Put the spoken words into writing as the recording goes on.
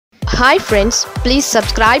Hi friends, please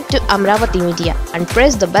subscribe to Amaravathi Media and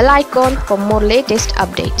press the bell icon for more latest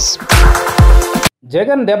updates.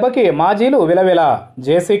 Jagan దెబ్బకి మాజీలు విలవిల,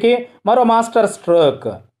 జేసీకి మరో master stroke.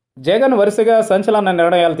 Jagan వరుసగా సంచలన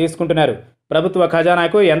నిర్ణయాలు తీసుకుంటున్నారు. ప్రభుత్వ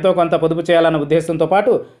ఖజానాకు ఎంతో కొంత పొదుపు చేయాలన్న ఉద్దేశంతో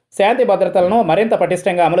పాటు శాంతి భద్రతలను మరింత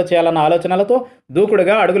పటిష్టంగా అమలు చేయాలన్న ఆలోచనలతో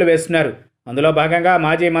దూకుడుగా అడుగులు వేస్తున్నారు. అందులో భాగంగా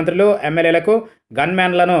మాజీ మంత్రులు, ఎమ్మెల్యేలకు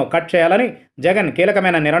గన్మ్యాన్లను కట్ చేయాలని జగన్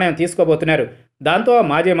కీలకమైన నిర్ణయం తీసుకోబోతున్నారు. దాంతో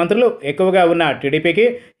మాజీ మంత్రులు ఎక్కువగా ఉన్న టీడీపీకి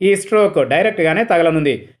ఈ స్ట్రోక్ డైరెక్ట్గానే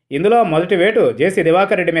తగలనుంది. ఇందులో మొదటి వేటు జేసీ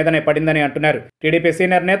దివాకర్ రెడ్డి మీదనే పడిందని అంటున్నారు. టీడీపీ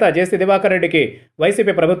సీనియర్ నేత జేసీ దివాకర్ రెడ్డికి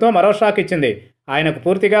వైసీపీ ప్రభుత్వం మరో షాక్ ఇచ్చింది. ఆయనకు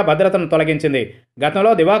పూర్తిగా భద్రతను తొలగించింది.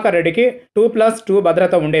 గతంలో దివాకర్ రెడ్డికి 2+2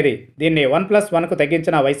 భద్రత ఉండేది. దీన్ని 1+1కు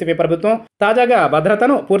తగ్గించిన వైసీపీ ప్రభుత్వం తాజాగా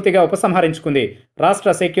భద్రతను పూర్తిగా ఉపసంహరించుకుంది.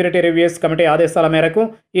 రాష్ట్ర సెక్యూరిటీ రివ్యూస్ కమిటీ ఆదేశాల మేరకు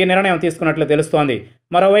ఈ నిర్ణయం తీసుకున్నట్లు తెలుస్తోంది.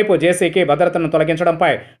 మరోవైపు జేసీకి భద్రతను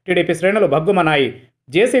తొలగించడంపై టీడీపీ శ్రేణులు భగ్గుమన్నాయి.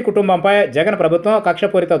 జేసీ కుటుంబంపై జగన్ ప్రభుత్వం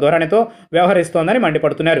కక్షపూరిత ధోరణితో వ్యవహరిస్తోందని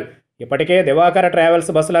మండిపడుతున్నారు. ఇప్పటికే దివాకర్ ట్రావెల్స్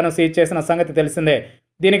బస్సులను సీజ్ చేసిన సంగతి తెలిసిందే.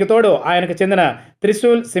 దీనికి తోడు ఆయనకు చెందిన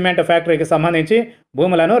త్రిశూల్ సిమెంట్ ఫ్యాక్టరీకి సంబంధించి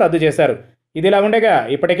భూములను రద్దు చేశారు. ఇదిలా ఉండగా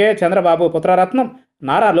ఇప్పటికే చంద్రబాబు పుత్రరత్నం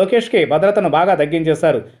నారా లోకేష్కి భద్రతను బాగా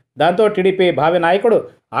తగ్గించేశారు. దాంతో టీడీపీ భావి నాయకుడు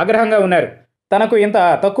ఆగ్రహంగా ఉన్నారు. తనకు ఇంత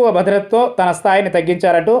తక్కువ భద్రతతో తన స్థాయిని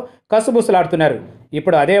తగ్గించారంటూ కసుబుసులాడుతున్నారు.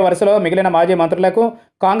 ఇప్పుడు అదే వరుసలో మిగిలిన మాజీ మంత్రులకు,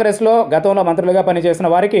 కాంగ్రెస్లో గతంలో మంత్రులుగా పనిచేసిన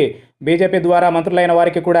వారికి, బీజేపీ ద్వారా మంత్రులైన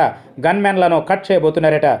వారికి కూడా గన్మెన్లను కట్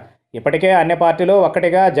చేయబోతున్నారట. ఇప్పటికే అన్ని పార్టీలు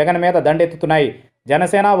ఒక్కటిగా జగన్ మీద దండెత్తుతున్నాయి.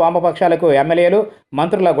 జనసేన, వామపక్షాలకు ఎమ్మెల్యేలు,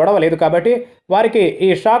 మంత్రుల గొడవ లేదు కాబట్టి వారికి ఈ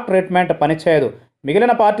షాక్ ట్రీట్మెంట్ పనిచేయదు.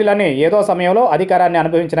 మిగిలిన పార్టీలన్నీ ఏదో సమయంలో అధికారాన్ని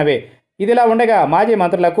అనుభవించినవే. ఇదిలా ఉండగా మాజీ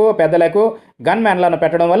మంత్రులకు, పెద్దలకు గన్మ్యాన్లను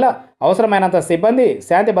పెట్టడం వల్ల అవసరమైనంత సిబ్బంది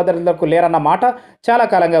శాంతి భద్రతలకు లేరన్న మాట చాలా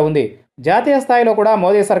కాలంగా ఉంది. జాతీయ స్థాయిలో కూడా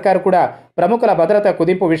మోదీ సర్కారు కూడా ప్రముఖుల భద్రత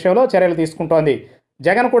కుదింపు విషయంలో చర్యలు తీసుకుంటోంది.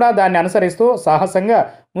 జగన్ కూడా దాన్ని అనుసరిస్తూ సాహసంగా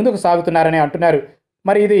ముందుకు సాగుతున్నారని అంటున్నారు.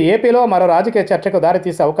 మరి ఇది ఏపీలో మరో రాజకీయ చర్చకు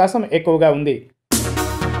దారితీసే అవకాశం ఎక్కువగా ఉంది.